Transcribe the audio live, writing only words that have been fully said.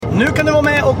Nu kan du vara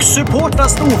med och supporta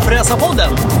Storfräsarpodden.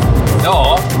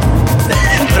 Ja.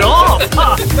 Bra!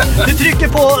 Du trycker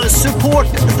på support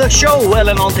the show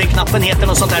eller någonting, knappen heter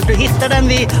något sånt där. Du hittar den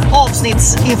vid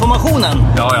avsnittsinformationen.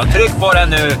 Ja, jag tryck på den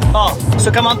nu. Ja,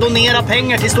 så kan man donera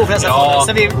pengar till Storfräsarpodden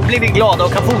så blir vi glada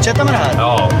och kan fortsätta med det här.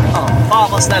 Ja.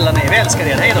 Fan vad snälla ni är, vi älskar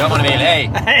er. Hej då. Gör vad ni vill,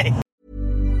 hej. Hej.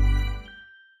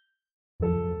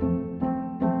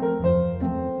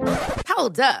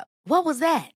 Hold up. What was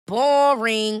that?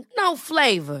 Boring. No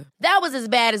flavor. That was as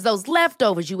bad as those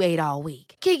leftovers you ate all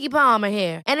week. Keke Palmer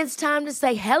here, and it's time to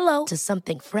say hello to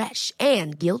something fresh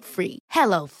and guilt-free.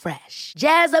 Hello Fresh.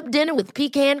 Jazz up dinner with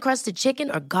pecan-crusted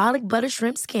chicken or garlic butter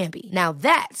shrimp scampi. Now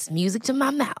that's music to my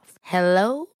mouth.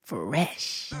 Hello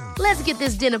Fresh. Let's get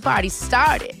this dinner party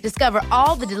started. Discover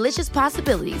all the delicious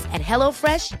possibilities at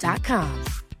hellofresh.com.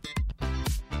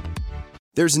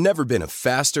 There's never been a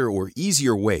faster or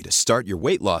easier way to start your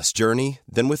weight loss journey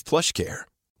than with PlushCare.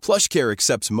 PlushCare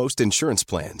accepts most insurance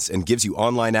plans and gives you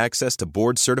online access to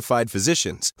board-certified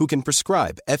physicians who can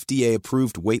prescribe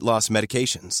FDA-approved weight loss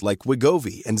medications like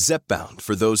Wegovy and Zepbound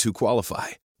for those who qualify.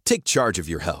 Take charge of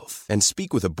your health and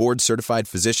speak with a board-certified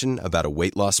physician about a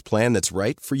weight loss plan that's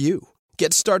right for you.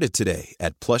 Get started today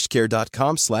at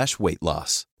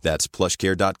plushcare.com/weightloss. That's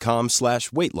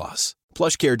plushcare.com/weightloss.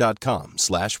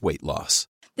 plushcare.com/weightloss.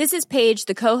 This is Paige,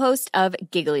 the co-host of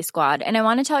Giggly Squad, and I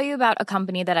want to tell you about a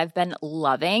company that I've been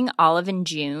loving, Olive &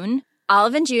 June.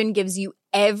 Olive & June gives you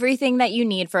everything that you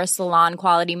need for a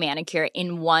salon-quality manicure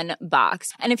in one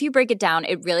box. And if you break it down,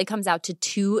 it really comes out to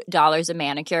 $2 a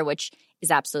manicure, which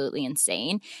is absolutely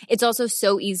insane. It's also so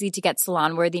easy to get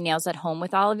salon-worthy nails at home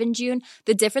with Olive & June.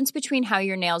 The difference between how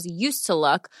your nails used to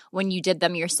look when you did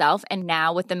them yourself and now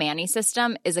with the Mani system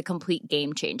is a complete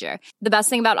game changer. The best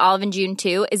thing about Olive & June,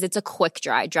 too, is it's a quick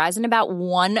dry. Dries in about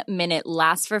 1 minute,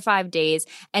 lasts for 5 days,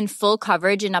 and full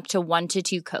coverage in up to 1 to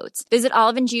 2 coats. Visit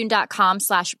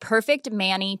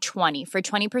oliveandjune.com/perfectmani20 for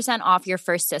 20% off your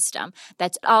first system.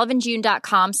 That's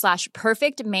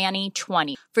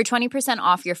oliveandjune.com/perfectmani20 for 20%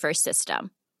 off your first system.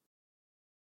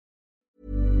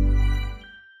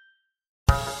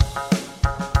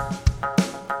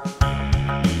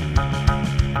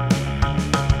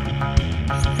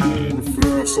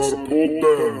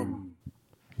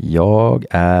 Jag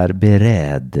är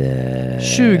beredd.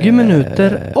 20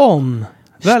 minuter om.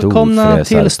 Välkomna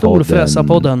till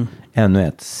Storfräsarpodden. Ännu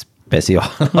ett special.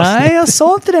 Nej, jag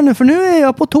sa inte det nu, för nu är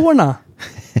jag på tårna.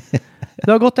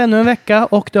 Det har gått ännu en vecka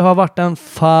och det har varit en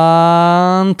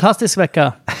fantastisk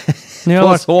vecka. Ni har på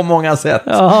varit, så många sätt.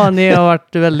 Ja, ni har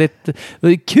varit väldigt... Det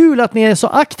är kul att ni är så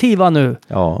aktiva nu.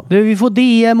 Ja. Vi får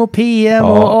DM och PM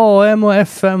och AM och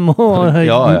FM och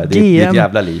ja, det GM. är ett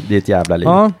jävla liv. Det är ett jävla liv.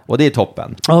 Ja. Och det är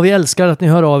toppen. Ja, vi älskar att ni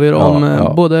hör av er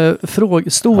om både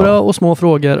stora och små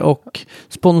frågor och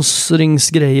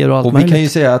sponsringsgrejer och allt och möjligt. vi kan ju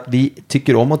säga att vi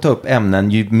tycker om att ta upp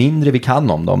ämnen. Ju mindre vi kan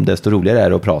om dem, desto roligare är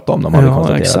det att prata om dem. Har vi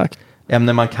konstaterat. Exakt.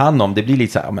 Ämnen man kan om, det blir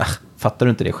lite så här, fattar du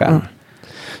inte det själv?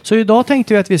 Så idag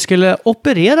tänkte vi att vi skulle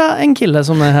operera en kille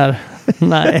som är här.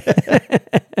 Nej,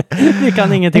 vi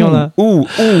kan ingenting om det.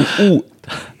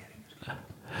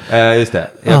 Just det,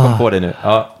 jag kom på det nu.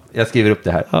 Ja, jag skriver upp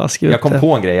det här. Ja, jag kom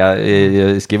på en grej,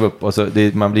 jag skrev upp. Och så,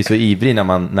 man blir så ivrig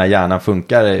när hjärnan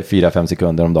funkar 4-5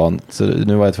 sekunder om dagen. Så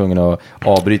nu var jag tvungen att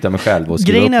avbryta mig själv och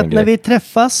skriva Grejen upp en är att grej. när vi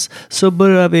träffas så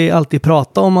börjar vi alltid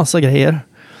prata om massa grejer.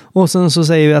 Och sen så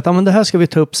säger vi att men det här ska vi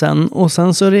ta upp sen. Och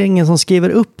sen så är det ingen som skriver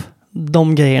upp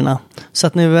de grejerna. Så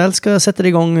att när vi väl ska sätta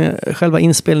igång själva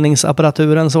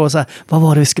inspelningsapparaturen så här, vad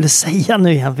var det vi skulle säga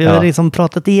nu igen? Vi har liksom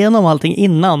pratat igenom allting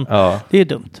innan. Ja. Det är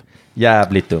dumt.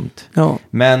 Jävligt dumt. Ja.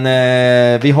 Men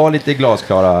vi har lite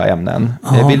glasklara ämnen.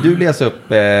 Vill du läsa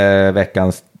upp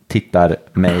veckans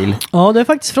tittarmail? Ja, det är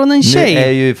faktiskt från en tjej. Det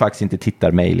är ju faktiskt inte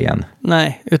tittarmail igen.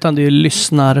 Nej, utan det är ju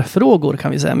lyssnarfrågor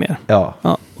kan vi säga mer. Ja.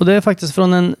 Och det är faktiskt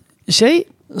från en tjej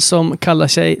som kallar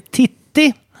sig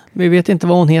Titti. Vi vet inte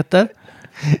vad hon heter.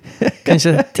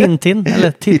 Kanske Tintin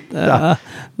eller Titta.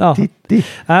 Titti.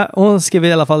 Hon skriver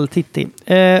i alla fall Titti.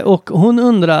 Och hon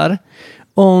undrar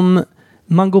om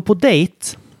man går på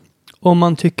dejt,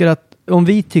 om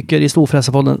vi tycker i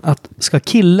Storfräsarpodden att ska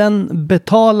killen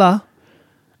betala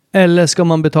eller ska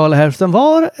man betala hälften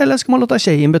var eller ska man låta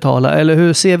tjejen betala, eller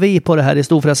hur ser vi på det här i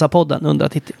Storfräsarpodden, undrar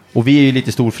Titti. Och vi är ju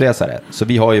lite storfräsare, så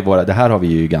vi har ju det här har vi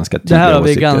ju ganska tydliga åsikter. Det här har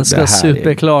vi åsikter. ganska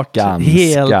superklart ganska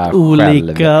helt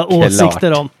olika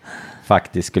åsikter om.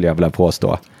 Faktiskt skulle jag vilja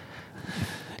påstå.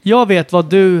 Jag vet vad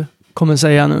du kommer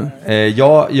säga nu.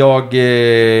 Jag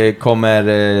kommer...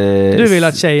 Du vill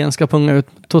att tjejen ska punga ut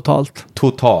totalt.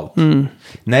 Totalt.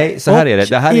 Nej, så här är det.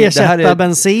 Det här ersätta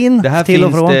bensin det här till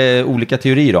och från. finns det olika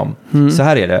teorier om. Så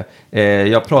här är det.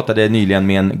 Jag pratade nyligen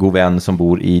med en god vän som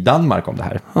bor i Danmark om det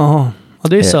här. Ja,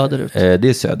 det är söderut. Det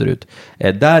är söderut.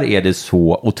 Där är det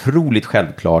så otroligt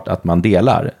självklart att man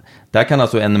delar. Där kan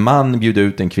alltså en man bjuda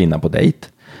ut en kvinna på dejt.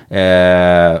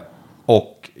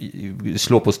 Och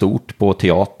slå på stort på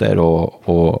teater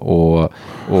och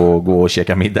gå och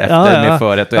käka middag efter med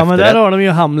förrätt och efterrätt. Men där har de ju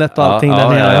Hamlet och allting där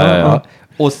nere. Ja.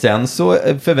 Och sen så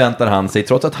förväntar han sig,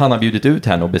 trots att han har bjudit ut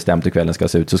henne och bestämt hur kvällen ska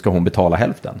se ut, så ska hon betala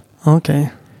hälften.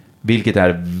 Okej. Vilket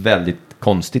är väldigt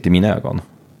konstigt i mina ögon.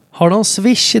 Har de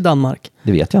Swish i Danmark?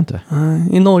 Det vet jag inte.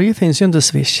 I Norge finns ju inte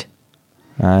Swish.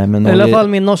 Nej, men I alla fall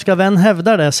min norska vän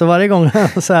hävdar det. Så varje gång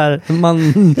så här,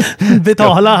 man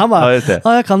betalar, han bara,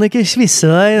 jag kan inte swisha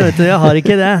dig, vet du, jag har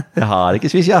inte det. Jag har inte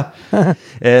swisha.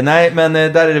 Nej, men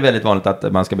där är det väldigt vanligt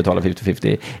att man ska betala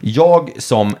 50-50. Jag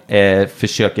som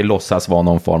försöker låtsas vara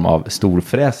någon form av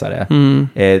storfräsare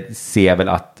ser väl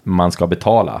att man ska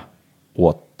betala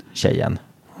åt tjejen.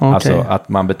 Okay. Alltså att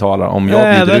man betalar om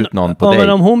jag bjuder ut någon på dig. Men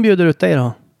om hon bjuder ut dig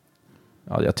då?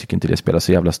 Ja, jag tycker inte det spelar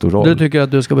så jävla stor roll. Du tycker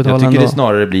att du ska betala? Jag tycker det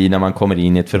snarare blir när man kommer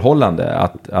in i ett förhållande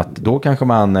att då kanske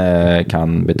man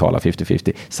kan betala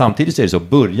 50-50. Samtidigt så är det så,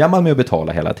 börjar man med att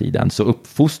betala hela tiden så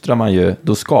uppfostrar man ju,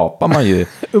 då skapar man ju...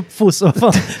 Uppfostrar?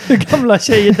 Fan, hur gamla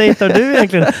tjejer dejtar du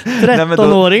egentligen?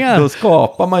 13-åringar? Då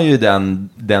skapar man ju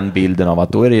den bilden av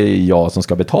att då är det jag som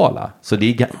ska betala. Så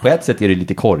det är, på ett sätt är det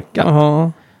lite korkat.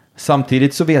 Uh-huh.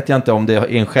 Samtidigt så vet jag inte om det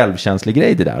är en självkänslig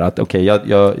grej det där. Att okej,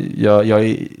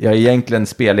 jag egentligen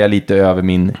spelar jag lite över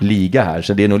min liga här.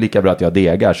 Så det är nog lika bra att jag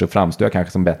degar, så framstår jag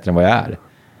kanske som bättre än vad jag är.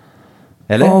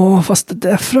 Eller? Ja, fast det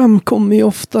där framkommer ju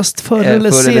oftast förr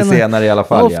eller senare i alla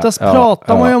fall. Oftast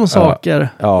pratar man ju om saker.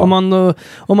 Ja.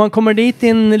 Om man kommer dit i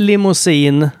en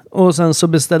limousin och sen så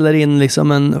beställer in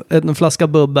liksom en flaska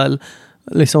bubbel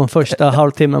liksom första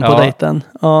halvtimmen på dejten.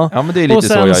 Ja, men det är lite och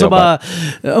sen så jag så jobbar.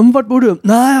 Bara, vart bor du?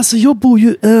 Nej, alltså jag bor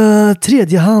ju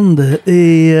tredje hand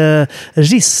i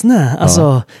Rissne.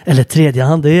 Alltså, eller tredje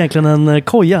hand, det är egentligen en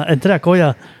träkoja.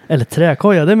 Eller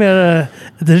träkoja, det är mer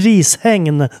ett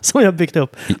rishägn som jag byggt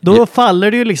upp. Då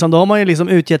faller det ju liksom, då har man ju liksom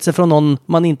utgett sig från någon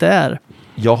man inte är.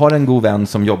 Jag har en god vän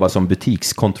som jobbar som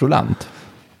butikskontrollant.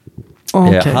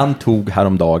 Okay. Han tog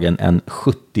häromdagen en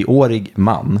 70-årig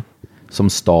man som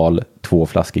stal 2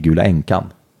 flaskor Gula Änkan.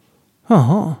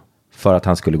 Jaha. För att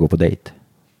han skulle gå på dejt.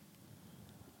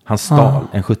 Han stal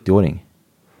en 70-åring.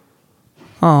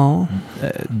 Ja.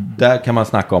 Där kan man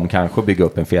snacka om kanske bygga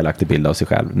upp en felaktig bild av sig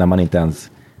själv. När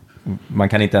man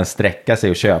kan inte ens sträcka sig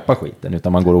och köpa skiten,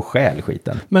 utan man går och stjäl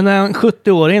skiten. Men när en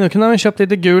 70-åring, då kunde han köpt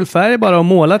lite gul färg bara och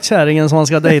målat kärringen som han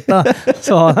ska dejta.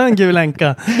 Så har han en Gul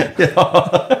Änka.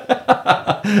 Ja.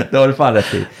 Det har du fan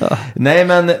rätt i. Ja. Nej,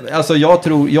 men alltså jag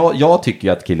tycker ju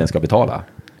att killen ska betala.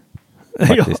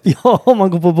 Ja, om man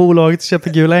går på bolaget och köper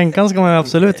Gula Änkan ska man ju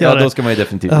absolut göra det. Ja, då ska man ju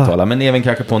definitivt betala. Men även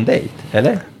kanske på en dejt,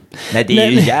 eller? Nej, det är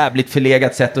ju jävligt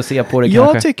förlegat sätt att se på det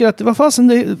kanske. Jag tycker att, vad fasen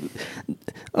det...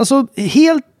 Alltså,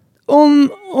 helt...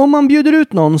 Om man bjuder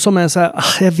ut någon som är så här,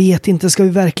 jag vet inte, ska vi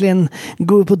verkligen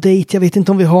gå på dejt? Jag vet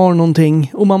inte om vi har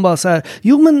någonting. Och man bara så här,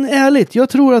 jo men ärligt, jag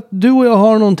tror att du och jag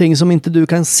har någonting som inte du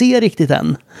kan se riktigt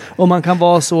än. Och man kan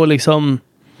vara så liksom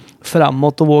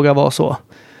framåt och våga vara så.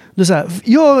 Du säger,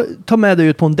 jag tar med dig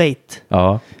ut på en dejt.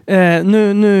 Ja.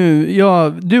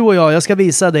 Du och jag ska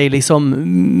visa dig liksom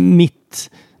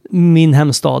min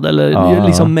hemstad eller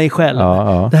liksom mig själv.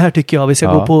 Det här tycker jag, vi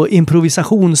ska gå på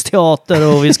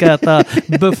improvisationsteater och vi ska äta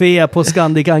buffé på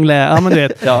Scandic Anglais. Ja, men du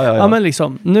vet. Ja, men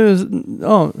liksom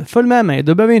följ med mig.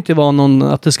 Det behöver ju inte vara någon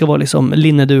att det ska vara liksom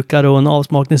linnedukar och en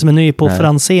avsmakningsmeny på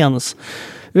Franzéns.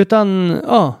 Utan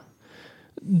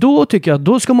då tycker jag att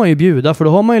då ska man ju bjuda, för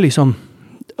då har man ju liksom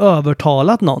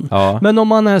övertalat någon. Ja. Men om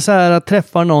man är så här att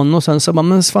träffar någon och sen så bara,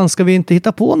 men fan, ska vi inte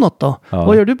hitta på något då? Ja.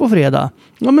 Vad gör du på fredag?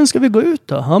 Ja, men ska vi gå ut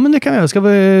då? Ja, men det kan vi göra. Ska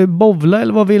vi bowla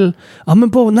eller vad vill? Ja,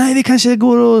 men nej, vi kanske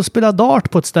går och spelar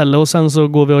dart på ett ställe och sen så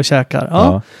går vi och käkar.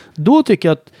 Ja. Då tycker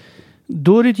jag att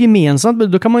då är det ett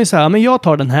gemensamt, då kan man ju säga, men jag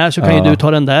tar den här så kan ju du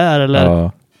ta den där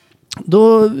eller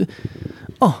då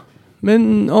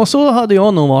men så hade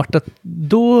jag nog varit att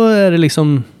då är det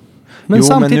liksom. Men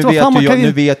samtidigt,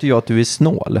 nu vet ju jag att du är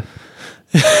snål.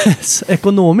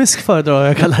 Ekonomisk föredrag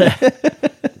jag kallar det.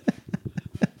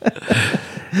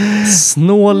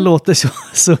 Snål låter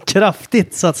så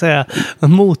kraftigt så att säga.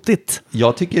 Motigt.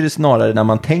 Jag tycker det snarare när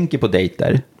man tänker på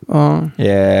dejter.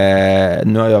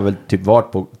 Nu har jag väl typ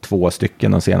varit på 2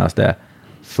 stycken de senaste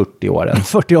 40 åren.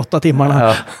 48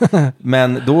 timmarna.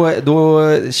 Men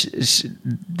då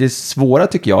det svåra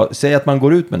tycker jag, säg att man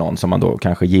går ut med någon som man då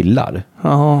kanske gillar.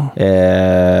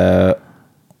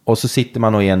 Och så sitter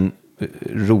man och är en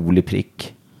rolig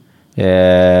prick.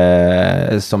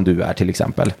 Som du är till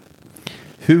exempel.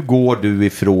 hur går du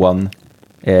ifrån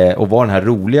och vara den här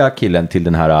roliga killen till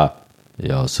den här,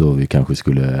 ja så vi kanske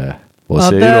skulle, vad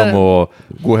säger de om att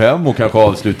gå hem och kanske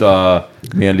avsluta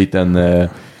med en liten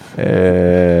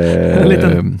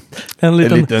en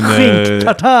liten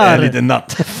skinktartar. En liten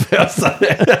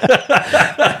nattfösare.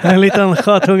 En liten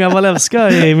skötunga Walewska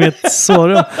i mitt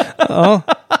sovrum. Ja.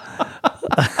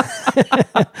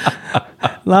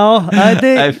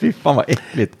 Nej, fy fan vad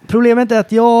äckligt. Problemet är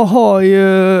att jag har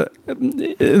ju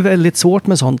väldigt svårt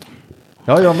med sånt.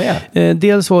 Ja, jag med.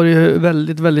 Dels var det ju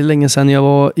väldigt, väldigt länge sedan jag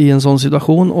var i en sån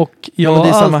situation. Och jag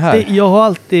har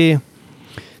alltid...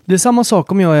 Det är samma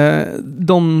sak om jag är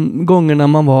de gångerna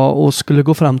man var och skulle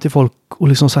gå fram till folk och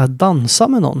liksom så här dansa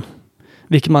med någon.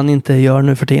 Vilket man inte gör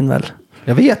nu för tiden väl.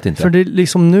 Jag vet inte. För det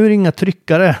liksom, nu är det inga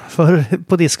tryckare. För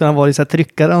på diskarna var det så här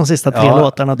tryckare de sista 3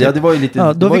 låtarna. Typ. Ja, det var ju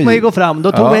lite... då fick man ju gå fram.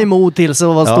 Då tog man emot till sig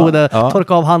och stod där,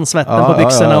 torkade av handsvetten på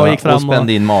byxorna och gick fram. Och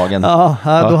spände in magen.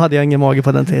 Då hade jag ingen mage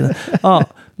på den tiden.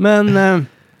 Men...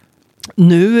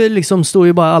 Nu liksom står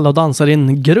ju bara alla och dansar i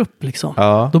en grupp liksom.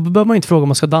 Då behöver man inte fråga om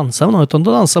man ska dansa med någon, utan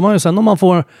då dansar man ju. Sen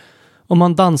om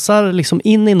man dansar liksom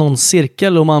in i någon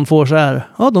cirkel och man får så här,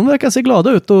 de verkar se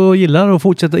glada ut och gillar och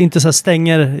fortsätter, inte så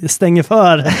här stänger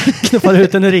för, knuffar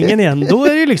ut den i ringen igen. Då är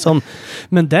det ju liksom,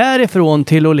 men därifrån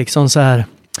till att liksom så här,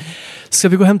 ska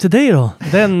vi gå hem till dig då?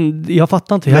 Jag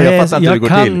fattar inte. Jag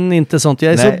kan inte sånt.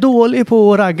 Jag är så dålig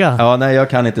på att ragga. Ja, nej, jag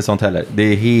kan inte sånt heller. Det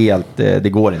är helt,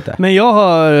 det går inte. Men jag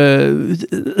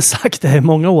har sagt det här i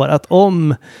många år, att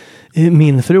om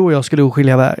min fru och jag skulle gå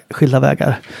skilda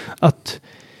vägar, att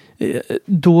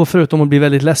då förutom att bli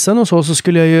väldigt ledsen och så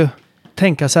skulle jag ju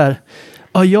tänka så här,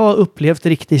 jag har upplevt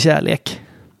riktig kärlek.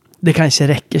 Det kanske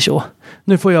räcker så.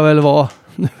 Nu får jag väl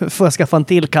får jag skaffa en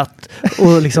till katt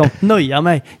och liksom nöja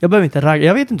mig. Jag behöver inte ragga.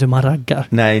 Jag vet inte hur man raggar.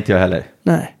 Nej, inte jag heller.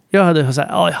 Nej. Jag hade så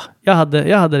här, jag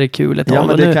hade det kul ett tag. Ja,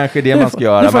 men det är kanske det man ska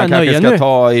göra. Man kanske ska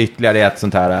ta ytterligare ett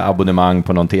sånt här abonnemang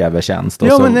på någon tv-tjänst.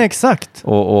 Ja, men exakt.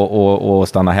 Och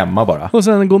stanna hemma bara. Och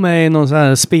sen gå med i någon sån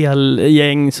här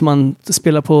spelgäng som man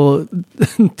spelar på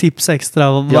tips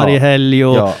extra varje helg.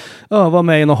 Och vara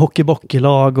med i någon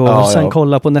hockeybockeylag och sen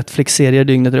kolla på Netflix-serier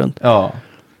dygnet runt. Ja.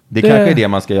 Det kanske är det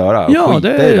man ska göra.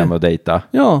 Skita i det med att dejta.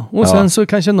 Ja, och sen så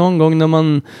kanske någon gång när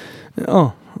man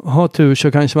har tur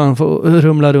så kanske man får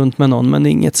rumla runt med någon. Men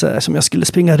inget så här som jag skulle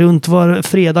springa runt var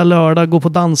fredag, lördag, gå på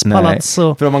danspalats.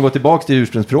 Nej, för om man går tillbaka till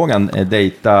ursprungsfrågan,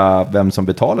 dejta, vem som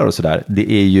betalar och sådär.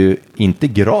 Det är ju inte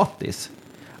gratis.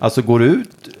 Alltså går du ut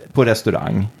på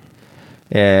restaurang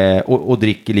och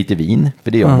dricker lite vin,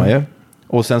 för det gör man ju.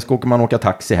 Och sen ska man åka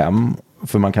taxi hem,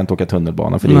 för man kan inte åka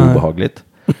tunnelbana för det är obehagligt.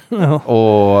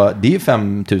 Och det är ju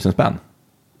 5 000 spänn.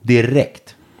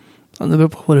 Direkt. Det beror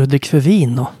på vad du dricker för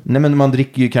vin då. Nej, men man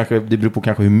dricker ju kanske, det beror på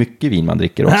kanske hur mycket vin man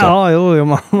dricker också.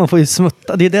 Ja, man får ju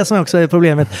smutta. Det är det som också är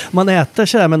problemet. Man äter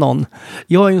så här med någon.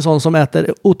 Jag är ju en sån som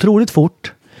äter otroligt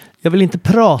fort. Jag vill inte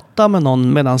prata med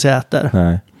någon medan jag äter.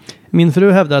 Nej. Min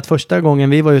fru hävdar att första gången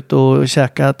vi var ute och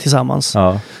käkade tillsammans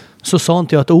så sa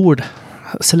inte jag ett ord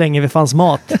så länge vi fanns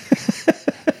mat.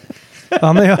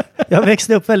 Ja, men jag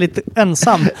växte upp väldigt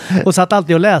ensam och satt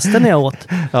alltid och läste när jag åt.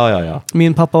 Ja.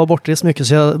 Min pappa var bortrest mycket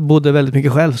så jag bodde väldigt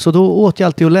mycket själv. Så då åt jag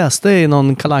alltid och läste i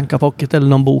någon Kalle Anka Pocket eller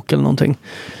någon bok eller någonting.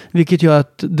 Vilket gör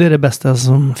att det är det bästa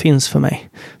som finns för mig.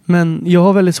 Men jag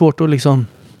har väldigt svårt att liksom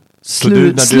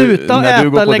sluta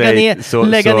äta,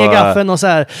 lägga ner gaffeln och så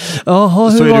här. Jaha,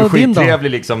 hur så var är du din då?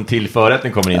 skittrevlig liksom till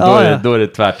förrätten kommer in. Då är det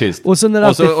tvärtyst. Och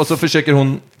så försöker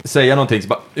hon säga någonting så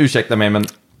bara, ursäkta mig men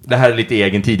det här är lite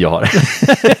egen tid jag har.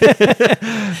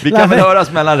 Vi kan väl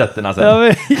höras mellan rätterna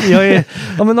sen.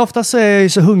 Men oftast är jag ju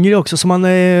så hungrig också så man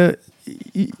är,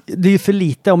 det är ju för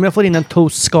lite. Om jag får in en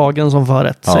toast Skagen som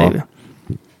förrätt säger vi.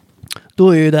 Då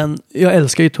är ju den, jag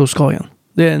älskar ju toast Skagen.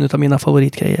 Det är en av mina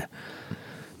favoritgrejer.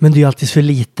 Men det är ju alltid för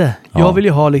lite. Jag vill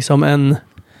ju ha liksom en,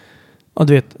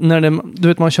 du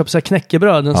vet man köper så här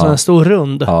knäckebröd, en sån här stor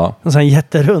rund, en sån här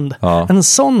jätterund. En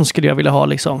sån skulle jag vilja ha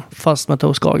liksom, fast med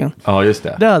toast Skagen. Ja, just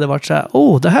det. Det hade varit så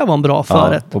här, det här var en bra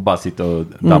förrätt. Och bara sitta och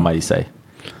damma i sig.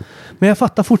 Men jag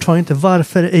fattar fortfarande inte,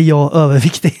 varför är jag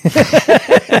överviktig?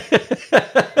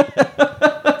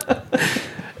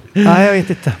 Nej, jag vet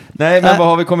inte. Nej, men vad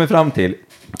har vi kommit fram till?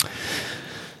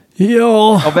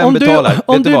 Ja, och vem betalar?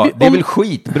 Det är väl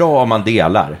skitbra om man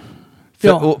delar.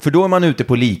 För då är man ute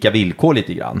på lika villkor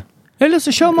lite grann. Eller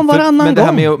så kör man varannan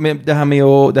gång. Det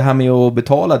här med att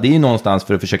betala, det är ju någonstans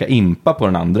för att försöka impa på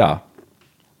den andra.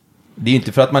 Det är ju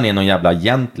inte för att man är någon jävla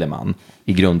gentleman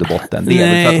i grund och botten. Det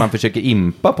är väl för att man försöker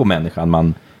impa på människan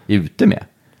man är ute med.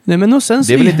 Nej, men och sen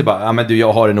det är väl inte bara,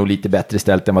 jag har det nog lite bättre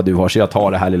ställt än vad du har, så jag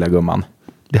tar det här lilla gumman.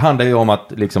 Det handlar ju om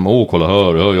att liksom, kolla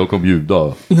här, jag kommer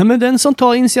bjuda. Nej, men den som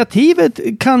tar initiativet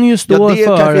kan ju stå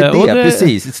för det.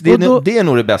 Precis. Det är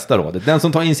nog det bästa rådet. Den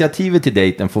som tar initiativet till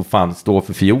dejten får fan stå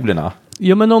för fiolerna.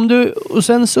 Ja, men om du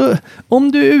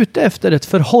är ute efter ett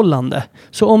förhållande,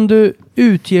 så om du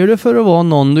utger dig för att vara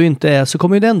någon du inte är, så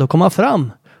kommer det ändå komma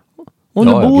fram. Om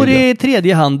du bor i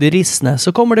tredje hand i Rissne,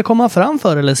 så kommer det komma fram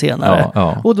förr eller senare.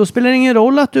 Ja. Och då spelar det ingen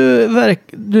roll att du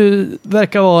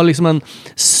verkar vara liksom en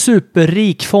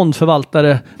superrik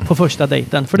fondförvaltare på första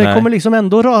dejten. För det kommer liksom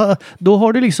ändå, då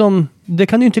har du liksom, det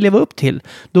kan du inte leva upp till.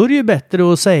 Då är det ju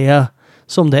bättre att säga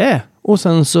som det är. Och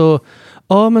sen så,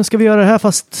 men ska vi göra det här,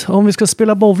 fast om vi ska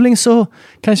spela bowling så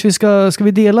kanske ska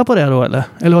vi dela på det då, eller?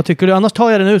 Eller vad tycker du? Annars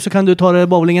tar jag det nu, så kan du ta det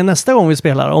bowlingen nästa gång vi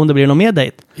spelar, om det blir någon mer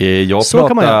dejt.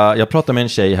 Jag pratade med en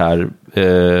tjej här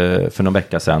för någon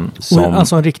vecka sedan.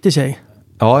 Alltså en riktig tjej?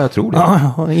 Ja, jag tror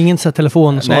det. Ingen sett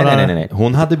telefon. Nej.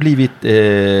 Hon hade blivit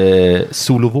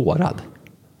solovårad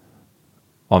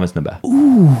av en snubbe.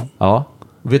 Ja.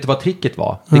 Vet du vad tricket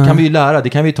var? Det kan vi ju lära, det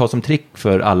kan vi ta som trick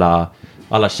för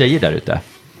alla tjejer där ute.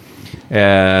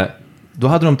 Då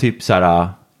hade de typ så här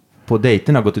på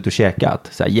dejterna gått ut och käkat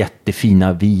så här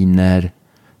jättefina viner,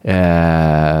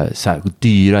 så här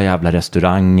dyra jävla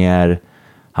restauranger.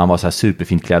 Han var så här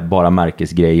superfint klädd, bara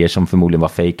märkesgrejer som förmodligen var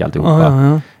fake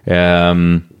alltihopa.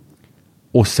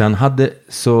 Och sen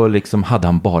hade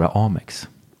han bara Amex.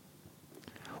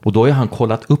 Och då har han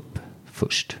kollat upp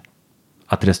först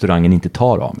att restaurangen inte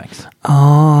tar Amex.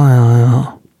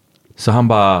 Så han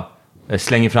bara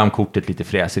slänger fram kortet lite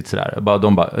fräsigt sådär.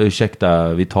 De bara, ursäkta,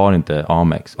 vi tar inte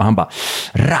Amex. Och han bara,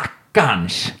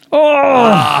 rackarns!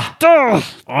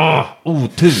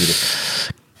 Otur!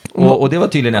 Och det var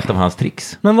tydligen ett av hans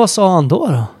tricks. Men vad sa han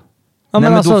då? Ja,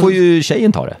 men alltså, då får ju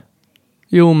tjejen ta det.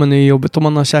 Jo, men det är jobbigt om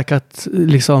man har käkat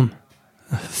liksom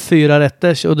 4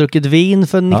 rätter och druckit vin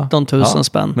för 19 000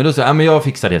 spänn. Men då sa men jag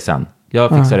fixar det sen.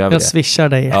 Jag swishar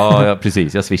dig. Ja,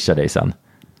 precis. Jag swishar dig sen.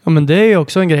 Ja, men det är ju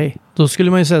också en grej. Då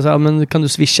skulle man ju säga så här, men kan du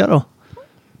swisha då?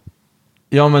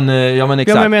 Ja, men exakt. Ja,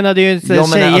 men jag menar, det är ju inte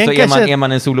är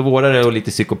man en solovårare och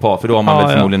lite psykopat, för då har man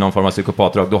väl förmodligen någon form av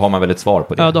psykopatdrag, då har man väl ett svar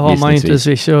på det. Ja, då har man inte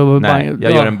swish och nej,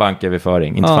 jag gör en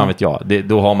banköverföring. Inte fan vet jag.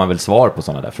 Då har man väl svar på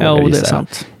sådana där frågor. Ja, det är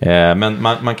sant. Men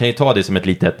man kan ju ta det som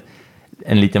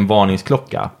en liten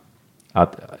varningsklocka.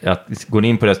 Att gå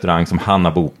in på restaurang som han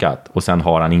har bokat och sen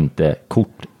har han inte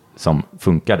kort som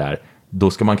funkar där.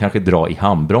 Då ska man kanske dra i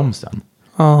handbromsen.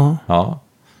 Ja.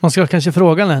 Man ska kanske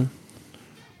fråga den.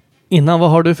 Innan, vad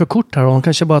har du för kort här? De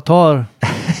kanske bara tar...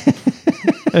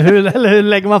 hur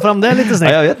lägger man fram det lite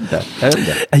snyggt? Ja, jag vet inte.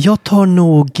 Jag tar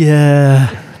nog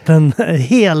en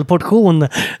hel portion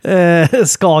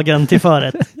skagen till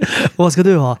förrätt. Vad ska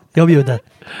du ha? Jag bjuder.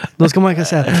 Då ska man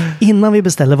kanske säga, innan vi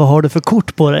beställer, vad har du för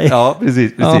kort på dig? Ja,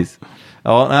 precis.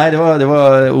 Ja, nej, det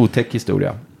var otäck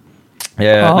historia.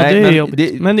 Nej, det är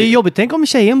jobbigt. Men det är jobbigt. Tänk om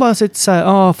tjejen bara sitter så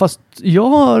här, fast jag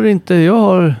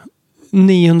har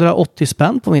 980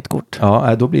 spänn på mitt kort.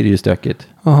 Ja, då blir det ju stökigt.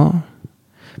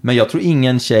 Men jag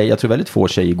tror väldigt få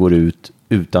tjejer går ut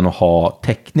utan att ha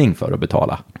täckning för att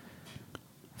betala.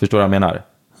 Förstår du vad jag menar?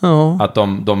 Ja. Att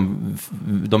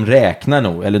de räknar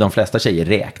nog, eller de flesta tjejer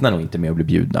räknar nog inte med att bli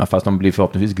bjudna, fast de blir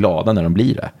förhoppningsvis glada när de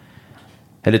blir det.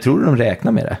 Eller tror du de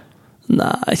räknar med det?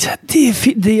 Nej,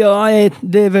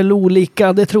 det är väl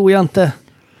olika, det tror jag inte.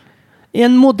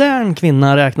 En modern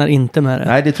kvinna räknar inte med det.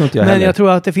 Nej, det tror inte jag heller. Men jag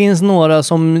tror att det finns några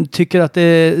som tycker att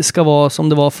det ska vara som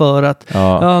det var för att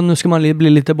nu ska man bli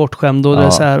lite bortskämd och det är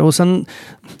så här. Och sen,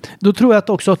 då tror jag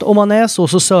också att om man är så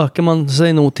söker man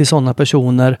sig nog till sådana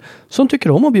personer som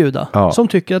tycker om att bjuda. Som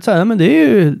tycker att så här, men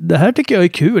det här tycker jag är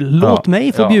kul. Låt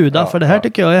mig få bjuda, för det här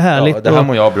tycker jag är härligt. Det här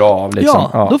mår jag bra av.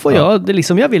 Liksom. Då får jag,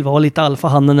 jag vill vara lite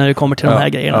alfahanne när det kommer till de här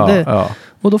grejerna.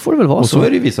 Och då får det väl vara så. Och så är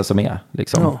det ju vissa som är.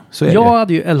 Liksom. Så är jag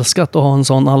hade ju älskat att ha en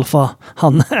sån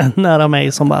alfa-hanne nära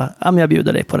mig som bara, men jag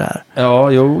bjuder dig på det här.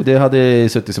 Ja, jo, det hade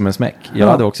suttit som en smäck.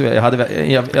 Jag tror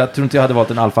inte jag hade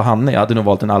valt en alfa-hanne. Jag hade nog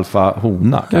valt en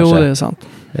alfa-hona kanske. Jo, det är sant.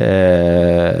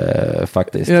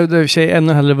 Faktiskt. Jag hade i och för sig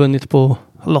ännu hellre vunnit på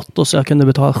Lotto så jag kunde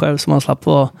betala själv, så man slapp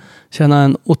att känna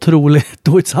en otroligt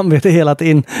dåligt samvete hela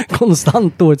tiden.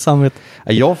 Konstant dåligt samvete.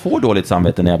 Jag får dåligt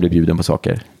samvete när jag blir bjuden på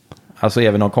saker. Alltså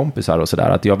även av kompisar och sådär.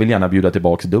 Att jag vill gärna bjuda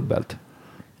tillbaka dubbelt.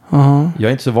 Jag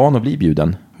är inte så van att bli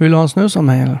bjuden. Vill du ha en snus av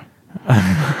mig eller?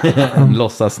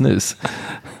 Låtsas snus.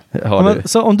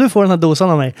 Så om du får den här dosan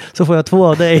av mig så får jag 2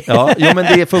 av dig. Men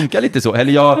det funkar lite så.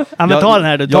 Eller jag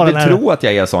vill tro att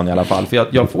jag är sån i alla fall. För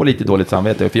jag får lite dåligt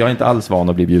samvete. För jag är inte alls van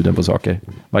att bli bjuden på saker.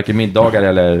 Varken middagar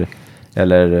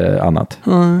eller annat.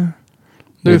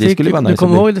 Du nice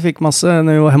kommer ihåg att du fick massa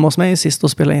när du var hemma hos mig sist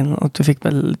och spelade in. Och du fick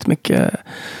väldigt mycket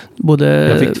både...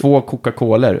 Jag fick 2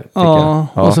 Coca-Color. Ja,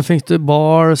 och så fick du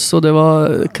bars och det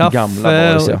var kaffe.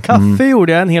 Gamla bars, ja. Kaffe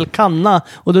gjorde jag en hel kanna.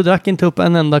 Och du drack inte upp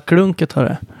en enda klunket,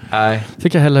 hörru. Nej.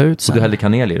 Fick jag hälla ut sen. Och du hällde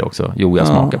kanel i det också. Jo, jag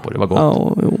smakade på det. Det var gott.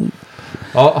 Ja,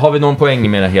 Ja, har vi någon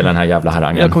poäng med hela den här jävla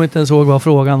harangen? Jag kommer inte ens ihåg vad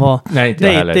frågan var. Nej, inte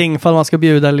jag heller. Dating, ifall man ska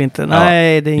bjuda eller inte.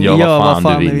 Nej, det är ingen. Gör vad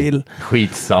fan du vill.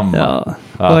 Skitsamma. Ja.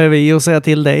 Vad är vi att säga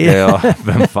till dig? Ja,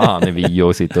 vem fan är vi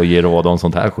att sitta och ge råd om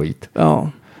sånt här skit? Ja.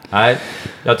 Nej,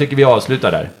 jag tycker vi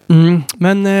avslutar där.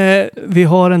 Men vi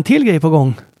har en till grej på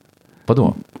gång.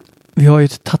 Vadå? Vi har ju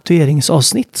ett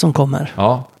tatueringsavsnitt som kommer.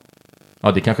 Ja,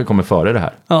 det kanske kommer före det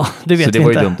här. Ja, det vet så det vi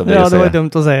var inte. Ju dumt av dig att det säga. var ju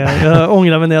dumt att säga. Jag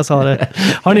ångrar mig när jag sa det.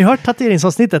 Har ni hört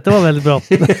tatueringsavsnittet? Det var väldigt bra.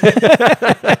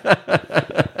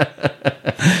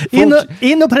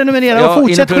 In och prenumerera och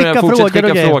fortsätt skicka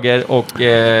frågor och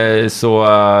så...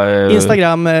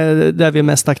 Instagram där vi är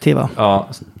mest aktiva. Ja.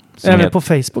 Även på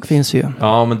Facebook finns ju.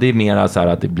 Ja, men det är mer så här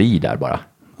att det blir där bara.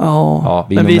 Ja,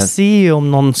 men vi ser ju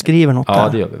om någon skriver något där. Ja,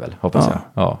 det gör vi väl, hoppas jag.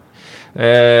 Ja.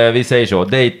 Vi säger så.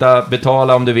 Dejta,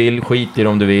 betala om du vill, skit i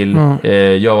om du vill.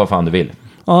 Gör vad fan du vill.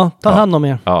 Ja, ta hand om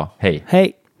er. Ja, hej.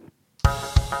 Hej.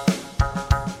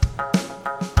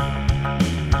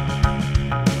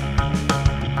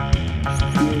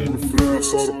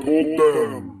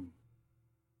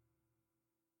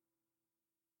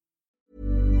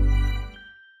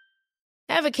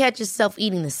 Ever catch yourself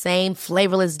eating the same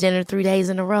flavorless dinner 3 days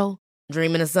in a row?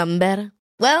 Dreaming of something better?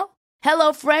 Well,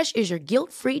 HelloFresh is your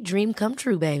guilt-free dream come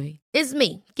true, baby. It's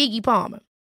me, Keke Palmer.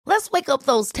 Let's wake up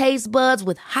those taste buds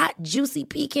with hot, juicy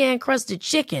pecan-crusted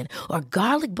chicken or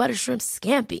garlic butter shrimp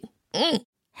scampi.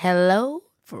 Hello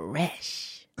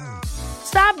Fresh.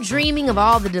 Stop dreaming of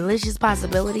all the delicious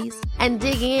possibilities and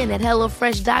dig in at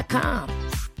HelloFresh.com.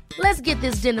 Let's get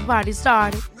this dinner party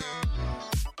started.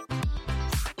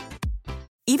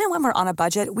 Even when we're on a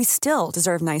budget, we still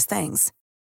deserve nice things.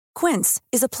 Quince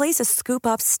is a place to scoop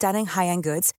up stunning high-end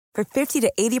goods for 50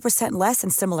 to 80% less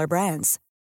than similar brands.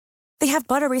 They have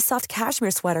buttery soft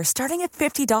cashmere sweaters starting at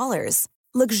 $50,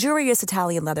 luxurious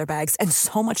Italian leather bags, and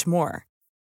so much more.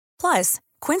 Plus,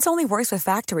 Quince only works with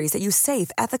factories that use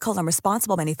safe, ethical, and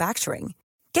responsible manufacturing.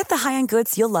 Get the high-end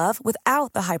goods you'll love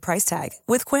without the high price tag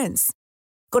with Quince.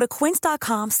 Go to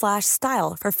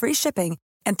quince.com/style for free shipping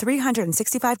and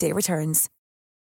 365-day returns.